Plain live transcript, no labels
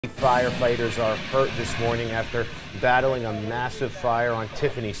Firefighters are hurt this morning after battling a massive fire on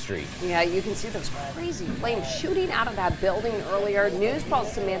Tiffany Street. Yeah, you can see those crazy flames shooting out of that building earlier.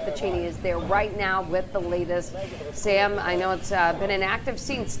 NEWS12's Samantha Cheney is there right now with the latest. Sam, I know it's been an active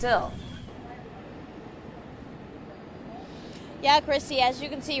scene still. Yeah, Christy, as you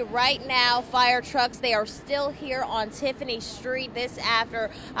can see right now, fire trucks, they are still here on Tiffany Street. This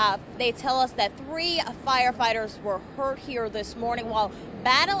after they tell us that 3 firefighters were hurt here this morning while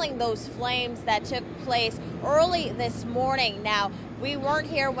battling those flames that took place early this morning. Now, we weren't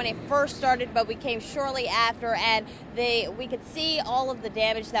here when it first started, but we came shortly after, and we could see all of the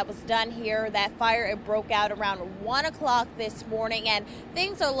damage that was done here. That fire, it broke out around 1 o'clock this morning, and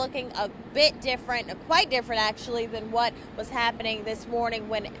things are looking a bit different, quite different actually, than what was happening this morning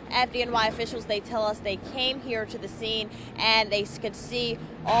when FDNY officials, they tell us they came here to the scene and they could see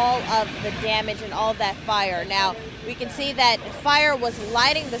all of the damage and all of that fire. Now, we can see that fire was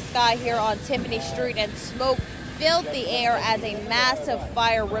lighting the sky here on Tiffany Street, and smoke filled the air as a massive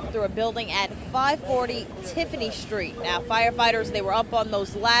fire ripped through a building at 540 Tiffany Street. Now, firefighters, they were up on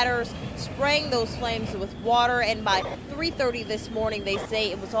those ladders, spraying those flames with water, and by 3:30 this morning, they say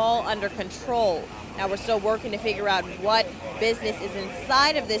it was all under control. Now, we're still working to figure out what business is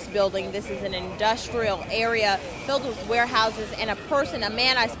inside of this building. This is an industrial area filled with warehouses, and a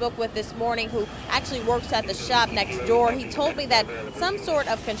man I spoke with this morning who actually works at the shop next door, he told me that some sort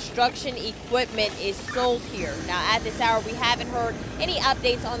of construction equipment is sold here. Now, at this hour, we haven't heard any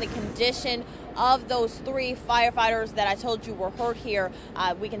updates on the condition of those 3 firefighters that I told you were hurt here.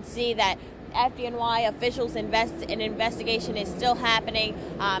 We can see that FDNY officials an investigation is still happening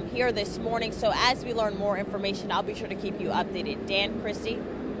here this morning. So as we learn more information, I'll be sure to keep you updated. Dan, Christy.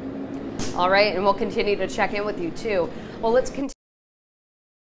 All right, and we'll continue to check in with you too. Well, let's continue.